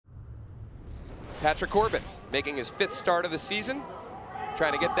Patrick Corbin making his 5th start of the season,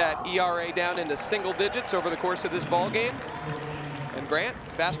 trying to get that ERA down into single digits over the course of this ball game. And Grant,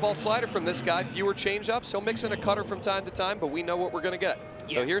 fastball slider from this guy, fewer changeups. He'll mix in a cutter from time to time, but we know what we're going to get.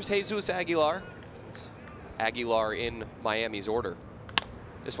 Yeah. So here's Jesus Aguilar. It's Aguilar in Miami's order.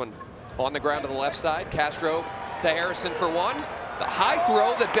 This one on the ground to the left side. Castro to Harrison for one. The high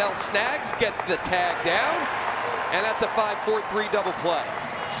throw that Bell snags, gets the tag down, and that's a 5-4-3 double play.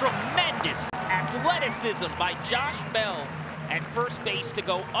 Tremendous athleticism by Josh Bell at first base to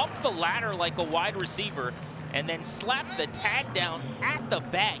go up the ladder like a wide receiver and then slap the tag down at the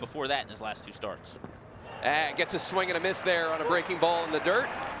bag before that in his last 2 starts. Gets a swing and a miss there on a breaking ball in the dirt.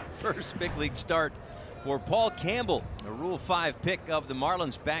 First big league start for Paul Campbell, a Rule 5 pick of the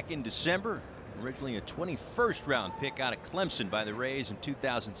Marlins back in December. Originally a 21st round pick out of Clemson by the Rays in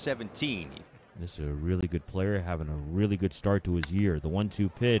 2017. This is a really good player, having a really good start to his year. The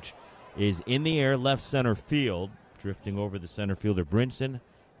 1-2 pitch is in the air, left center field, drifting over the center fielder Brinson.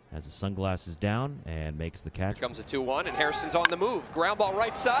 Has the sunglasses down and makes the catch. Here comes a 2-1, and Harrison's on the move. Ground ball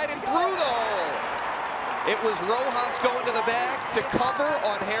right side and through the hole. It was Rojas going to the bag to cover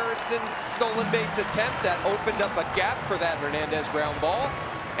on Harrison's stolen base attempt. That opened up a gap for that Hernandez ground ball.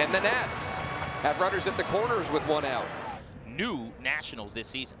 And the Nats have runners at the corners with 1 out. New Nationals this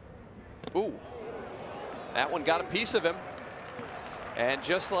season. Ooh, that one got a piece of him. And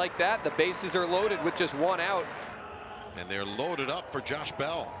just like that, the bases are loaded with just 1 out. And they're loaded up for Josh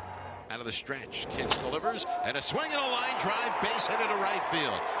Bell. Out of the stretch, kicks, delivers, and a swing and a line drive, base hit into right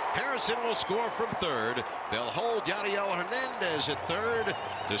field. Harrison will score from third. They'll hold Yadiel Hernandez at third.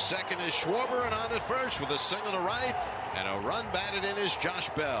 To second is Schwarber, and on at first with a single to right, and a run batted in is Josh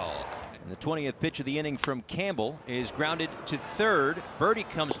Bell. And the 20th pitch of the inning from Campbell is grounded to third. Birdie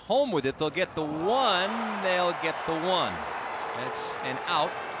comes home with it. They'll get the 1. They'll get the 1. That's an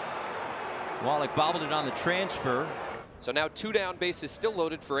out. Wallach bobbled it on the transfer. So now 2 down, bases still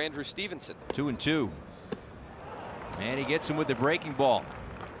loaded for Andrew Stevenson. 2-2. And he gets him with the breaking ball.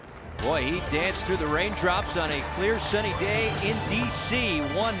 Boy, he danced through the raindrops on a clear sunny day in D.C.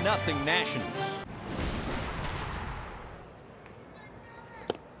 1-0 Nationals.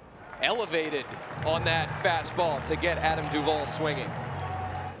 Elevated on that fastball to get Adam Duvall swinging.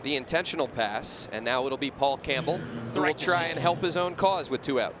 The intentional pass, and now it'll be Paul Campbell, who will try and help his own cause with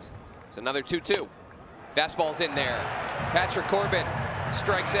 2 outs. It's another 2-2. Fastball's in there. Patrick Corbin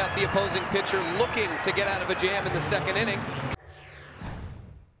strikes out the opposing pitcher, looking to get out of a jam in the 2nd inning.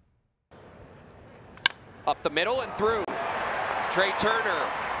 Up the middle and through. Trey Turner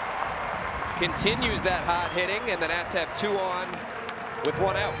continues that hot hitting, and the Nats have 2 on with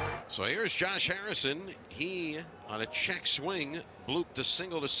 1 out. So here's Josh Harrison. He, on a check swing, blooped a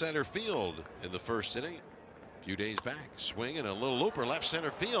single to center field in the 1st inning. A few days back, swing and a little looper left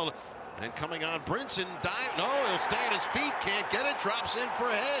center field. And coming on, Brinson dive. No, he'll stay on his feet. Can't get it. Drops in for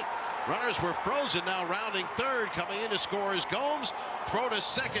a hit. Runners were frozen. Now rounding third. Coming in to score is Gomes. Throw to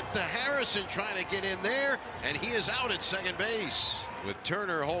second to Harrison, trying to get in there. And he is out at second base. With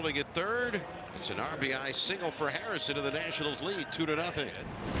Turner holding at third. It's an RBI single for Harrison, and the Nationals lead 2-0.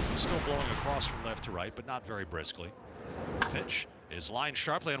 Still blowing across from left to right, but not very briskly. Pitch is lined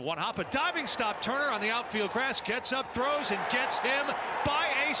sharply on 1 hop. A diving stop. Turner on the outfield grass gets up, throws, and gets him by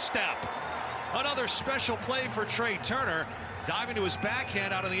a step. Another special play for Trey Turner. Diving to his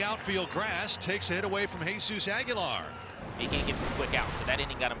backhand out of the outfield grass. Takes a hit away from Jesus Aguilar. He can't get some quick outs, so that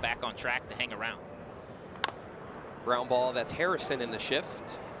inning got him back on track to hang around. Ground ball, that's Harrison in the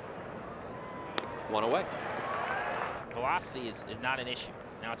shift. 1 away. Velocity is not an issue.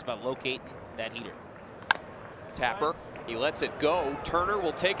 Now it's about locating that heater. Tapper, he lets it go. Turner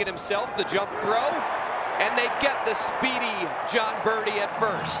will take it himself, the jump throw, and they get the speedy John Birdie at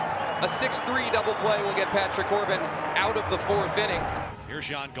first. A 6-3 double play will get Patrick Corbin out of the 4th inning. Here's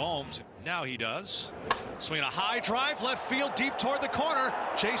Yan Gomes. Now he does. Swinging a high drive left field deep toward the corner.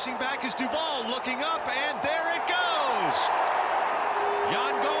 Chasing back is Duvall, looking up, and there it goes.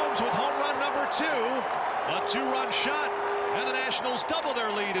 Yan Gomes with home run number 2. A 2-run shot. And the Nationals double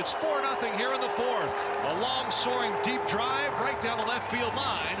their lead. It's 4-0 here in the 4th. A long soaring deep drive right down the left field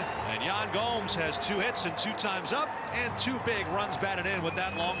line. And Yan Gomes has 2 hits and 2 times up and 2 big runs batted in with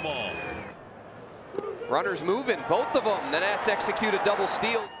that long ball. Runners moving, both of them. The Nats execute a double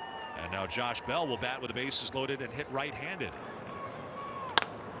steal. And now Josh Bell will bat with the bases loaded and hit right-handed.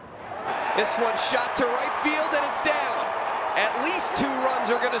 This one shot to right field, and it's down. At least 2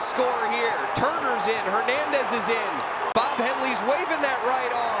 runs are going to score here. Turner's in, Hernandez is in. Bob Henley's waving that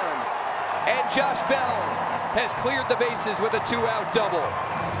right arm. And Josh Bell has cleared the bases with a 2-out double.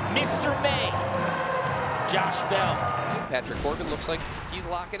 Mr. May, Josh Bell. Patrick Corbin looks like he's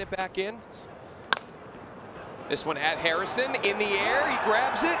locking it back in. This one at Harrison, in the air, he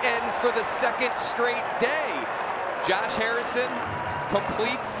grabs it, and for the second straight day, Josh Harrison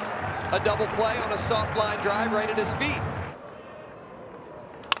completes a double play on a soft line drive right at his feet.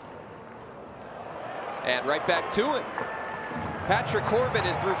 And right back to it. Patrick Corbin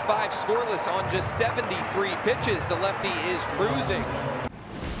is through 5 scoreless on just 73 pitches. The lefty is cruising.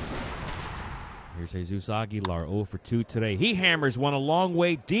 Here's Jesus Aguilar, 0 for 2 today. He hammers one a long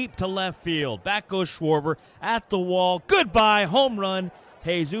way deep to left field. Back goes Schwarber at the wall. Goodbye, home run,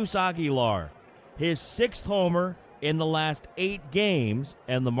 Jesus Aguilar. His 6th homer in the last 8 games,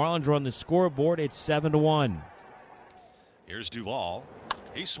 and the Marlins are on the scoreboard. It's 7-1. Here's Duvall.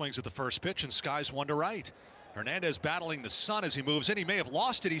 He swings at the first pitch and skies one to right. Hernandez battling the sun as he moves in. He may have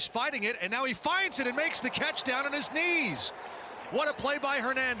lost it. He's fighting it, and now he finds it and makes the catch down on his knees. What a play by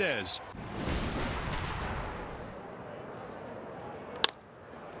Hernandez.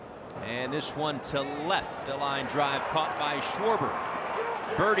 And this one to left, a line drive caught by Schwarber.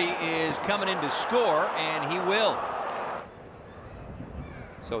 Birdie is coming in to score, and he will.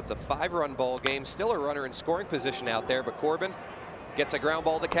 So it's a 5-run ball game. Still a runner in scoring position out there, but Corbin gets a ground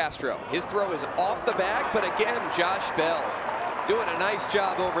ball to Castro. His throw is off the bag, but again, Josh Bell doing a nice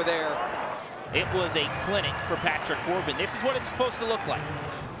job over there. It was a clinic for Patrick Corbin. This is what it's supposed to look like.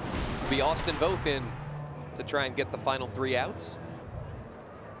 Be Austin Voth in to try and get the final 3 outs.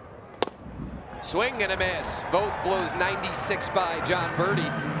 Swing and a miss. Voth blows 96 by John Birdie.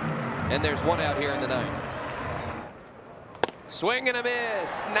 And there's 1 out here in the 9th. Swing and a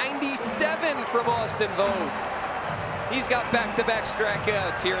miss. 97 from Austin Voth. He's got back-to-back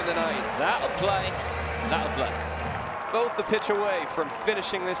strikeouts here in the 9th. That'll play. That'll play. Voth the pitch away from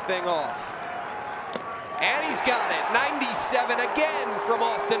finishing this thing off. And he's got it. 97 again from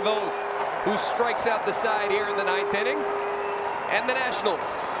Austin Voth, who strikes out the side here in the 9th inning. And the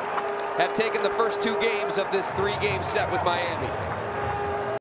Nationals have taken the first 2 games of this 3-game set with Miami.